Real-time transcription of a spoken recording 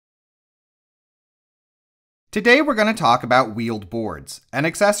Today we're going to talk about wheeled boards, an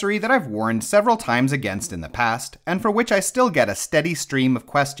accessory that I've warned several times against in the past, and for which I still get a steady stream of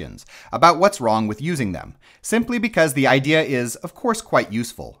questions about what's wrong with using them, simply because the idea is, of course, quite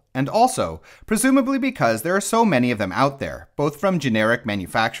useful, and also, presumably because there are so many of them out there, both from generic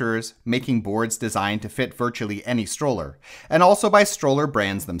manufacturers, making boards designed to fit virtually any stroller, and also by stroller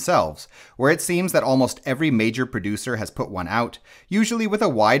brands themselves, where it seems that almost every major producer has put one out, usually with a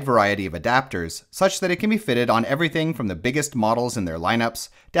wide variety of adapters, such that it can be fitted on everything from the biggest models in their lineups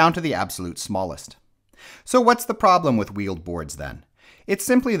down to the absolute smallest. So what's the problem with wheeled boards then? It's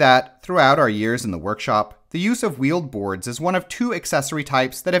simply that, throughout our years in the workshop, the use of wheeled boards is one of two accessory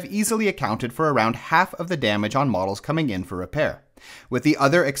types that have easily accounted for around half of the damage on models coming in for repair, with the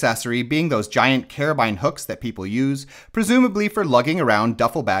other accessory being those giant carabine hooks that people use, presumably for lugging around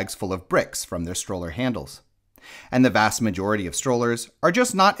duffel bags full of bricks from their stroller handles. And the vast majority of strollers are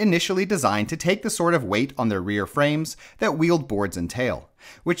just not initially designed to take the sort of weight on their rear frames that wheeled boards entail,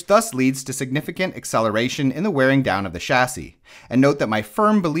 which thus leads to significant acceleration in the wearing down of the chassis. And note that my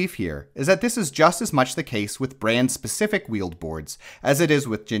firm belief here is that this is just as much the case with brand-specific wheeled boards as it is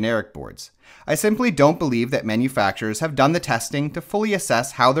with generic boards. I simply don't believe that manufacturers have done the testing to fully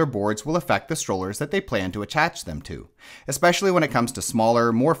assess how their boards will affect the strollers that they plan to attach them to, especially when it comes to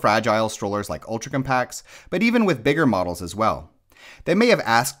smaller, more fragile strollers like ultra compacts, but even with bigger models as well. They may have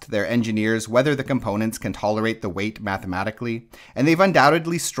asked their engineers whether the components can tolerate the weight mathematically, and they've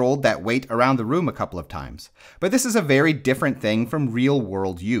undoubtedly strolled that weight around the room a couple of times. But this is a very different thing from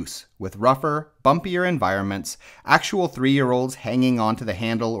real-world use, with rougher, bumpier environments, actual 3-year-olds hanging onto the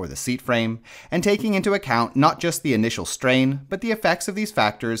handle or the seat frame, and taking into account not just the initial strain, but the effects of these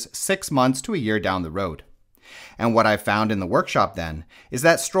factors 6 months to a year down the road. And what I've found in the workshop then is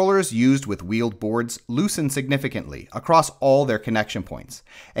that strollers used with wheeled boards loosen significantly across all their connection points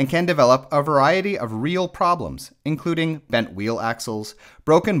and can develop a variety of real problems, including bent wheel axles,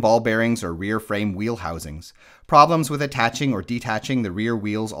 broken ball bearings or rear frame wheel housings, problems with attaching or detaching the rear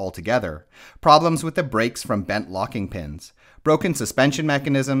wheels altogether, problems with the brakes from bent locking pins, broken suspension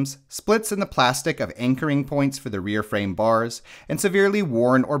mechanisms, splits in the plastic of anchoring points for the rear frame bars, and severely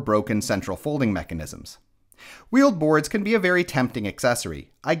worn or broken central folding mechanisms. Wheeled boards can be a very tempting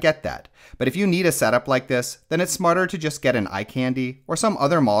accessory, I get that, but if you need a setup like this, then it's smarter to just get an eye candy or some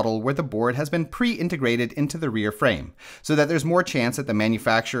other model where the board has been pre-integrated into the rear frame, so that there's more chance that the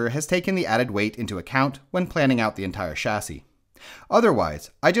manufacturer has taken the added weight into account when planning out the entire chassis.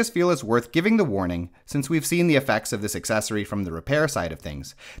 Otherwise, I just feel it's worth giving the warning, since we've seen the effects of this accessory from the repair side of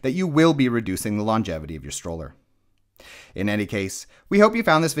things, that you will be reducing the longevity of your stroller. In any case, we hope you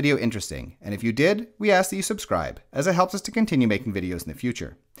found this video interesting, and if you did, we ask that you subscribe, as it helps us to continue making videos in the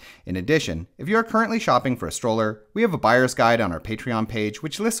future. In addition, if you are currently shopping for a stroller, we have a buyer's guide on our Patreon page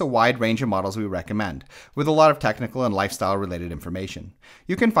which lists a wide range of models we recommend, with a lot of technical and lifestyle related information.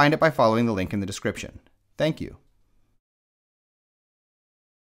 You can find it by following the link in the description. Thank you.